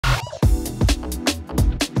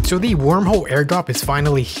So the Wormhole airdrop is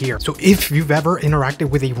finally here. So if you've ever interacted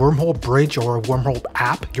with a Wormhole bridge or a Wormhole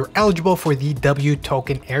app, you're eligible for the W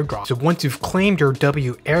token airdrop. So once you've claimed your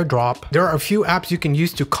W airdrop, there are a few apps you can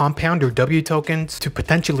use to compound your W tokens to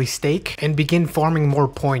potentially stake and begin farming more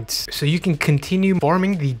points. So you can continue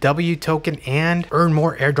farming the W token and earn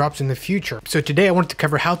more airdrops in the future. So today I wanted to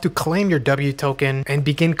cover how to claim your W token and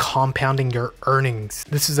begin compounding your earnings.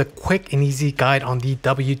 This is a quick and easy guide on the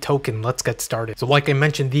W token. Let's get started. So like I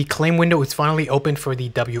mentioned, the claim window is finally open for the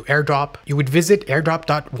W airdrop. You would visit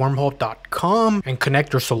airdrop.wormhole.com and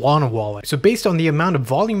connect your Solana wallet. So based on the amount of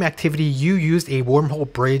volume activity you used a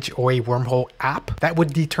Wormhole bridge or a Wormhole app, that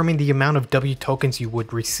would determine the amount of W tokens you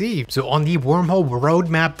would receive. So on the Wormhole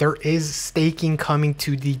roadmap, there is staking coming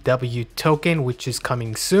to the W token, which is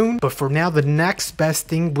coming soon. But for now, the next best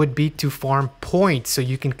thing would be to farm points so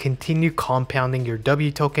you can continue compounding your W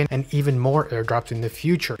token and even more airdrops in the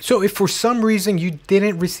future. So if for some reason you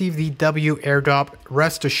didn't receive the W airdrop,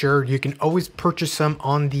 rest assured you can always purchase some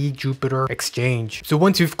on the Jupiter exchange. So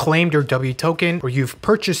once you've claimed your W token or you've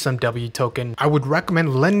purchased some W token, I would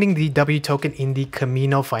recommend lending the W token in the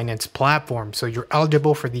Kamino Finance platform, so you're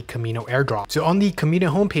eligible for the Kamino airdrop. So on the Kamino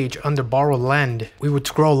homepage under borrow lend, we would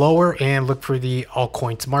scroll lower and look for the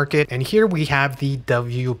altcoins market, and here we have the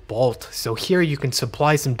W Bolt. So here you can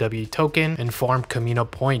supply some W token and farm Kamino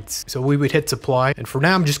points. So we would hit supply, and for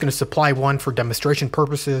now I'm just going to supply one for demonstration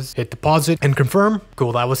purposes, hit deposit and confirm.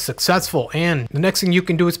 Cool, that was successful. And the next thing you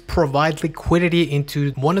can do is provide liquidity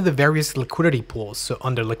into one of the various liquidity pools. So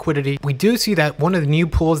under liquidity, we do see that one of the new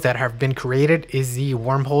pools that have been created is the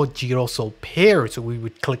Wormhole Giro Sol pair. So we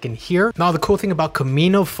would click in here. Now the cool thing about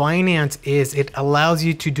Kamino Finance is it allows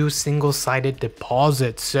you to do single-sided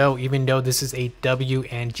deposits. So even though this is a W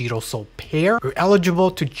and Giro Sol pair, you're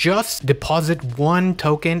eligible to just deposit one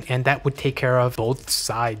token, and that would take care of both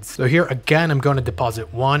sides. So here again, I'm going to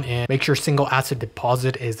deposit one and make sure single asset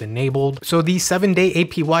deposit is enabled. So the 7-day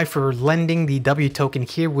APY for lending the W token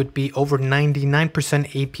here would be over 99%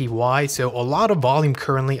 APY. So a lot of volume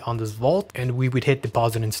currently on this vault, and we would hit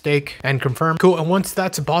deposit and stake and confirm. Cool. And once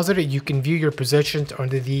that's deposited, you can view your positions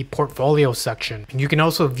under the portfolio section. And you can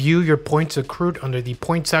also view your points accrued under the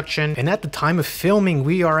point section. And at the time of filming,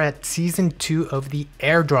 we are at season 2 of the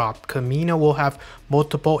airdrop. Kamino will have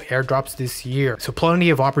multiple airdrops this year, so plenty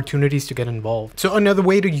of opportunities to get involved. So another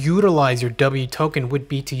way to utilize your W token would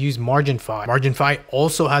be to use MarginFi. MarginFi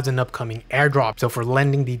also has an upcoming airdrop. So for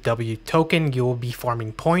lending the W token, you will be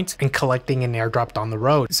farming points and collecting an airdrop down the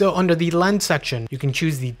road. So under the lend section, you can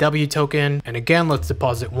choose the W token, and again, let's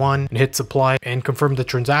deposit one and hit supply and confirm the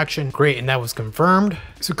transaction. Great, and that was confirmed.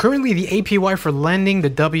 So currently the APY for lending the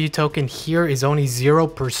W token here is only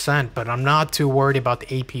 0%, but I'm not too worried about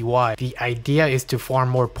the APY. The idea is to farm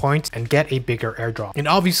more points and get a bigger airdrop. And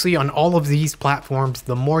obviously on all of these platforms,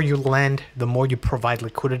 the more you lend, the more you provide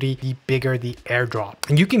liquidity, the bigger the airdrop.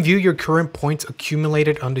 And you can view your current points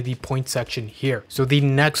accumulated under the point section here. So the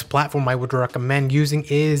next platform I would recommend using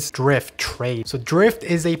is Drift Trade. So Drift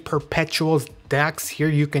is a perpetual DEX. Here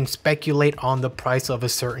you can speculate on the price of a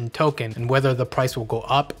certain token and whether the price will go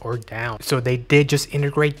up or down. So they did just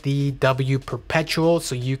integrate the W perpetual,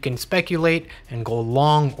 so you can speculate and go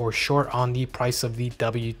long or short on the price of the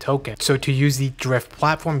W token. So to use the Drift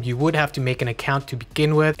platform, you would have to make an account to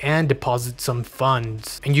begin with and deposit some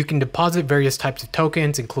funds. And you can deposit various types of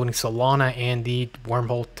tokens, including Solana and the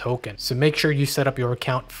Wormhole token. So make sure you set up your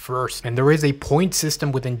account first. And there is a point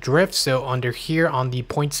system within Drift. So under here on the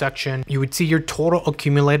point section, you would see your total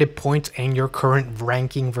accumulated points and your current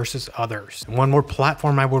ranking versus others. And one more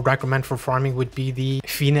platform I would recommend for farming would be the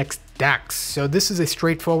Phoenix DEX. So this is a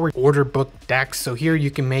straightforward order book DEX. So here you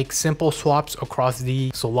can make simple swaps across the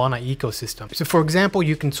Solana ecosystem. So for example,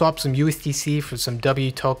 you can swap some USDC for some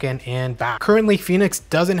W token and back. Currently, Phoenix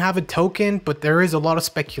doesn't have a token, but there is a lot of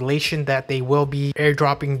speculation that they will be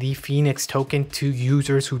airdropping the Phoenix token to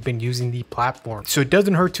users who've been using the platform. So it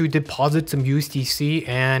doesn't hurt to deposit some USDC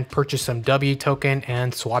and purchase some W token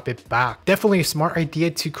and swap it back. Definitely a smart idea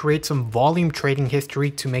to create some volume trading history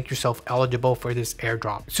to make yourself eligible for this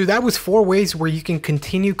airdrop. So that was 4 ways where you can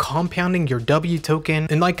continue compounding your W token.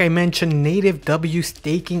 And like I mentioned, native W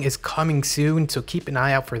staking is coming soon, so keep an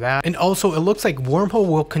eye out for that. And also, it looks like Wormhole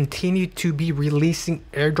will continue to be releasing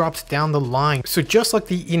airdrops down the line. So just like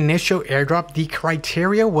the initial airdrop, the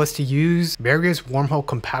criteria was to use various Wormhole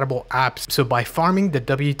compatible apps. So by farming the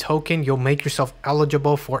W token, you'll make yourself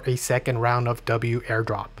eligible for a second round of W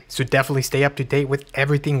airdrop. So definitely stay up to date with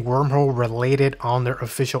everything Wormhole related on their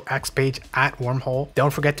official X page at Wormhole.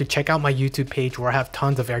 Don't forget to check out my YouTube page where I have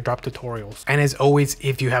tons of airdrop tutorials. And as always,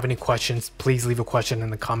 if you have any questions, please leave a question in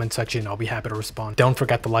the comment section. I'll be happy to respond. Don't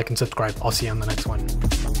forget to like and subscribe. I'll see you on the next one.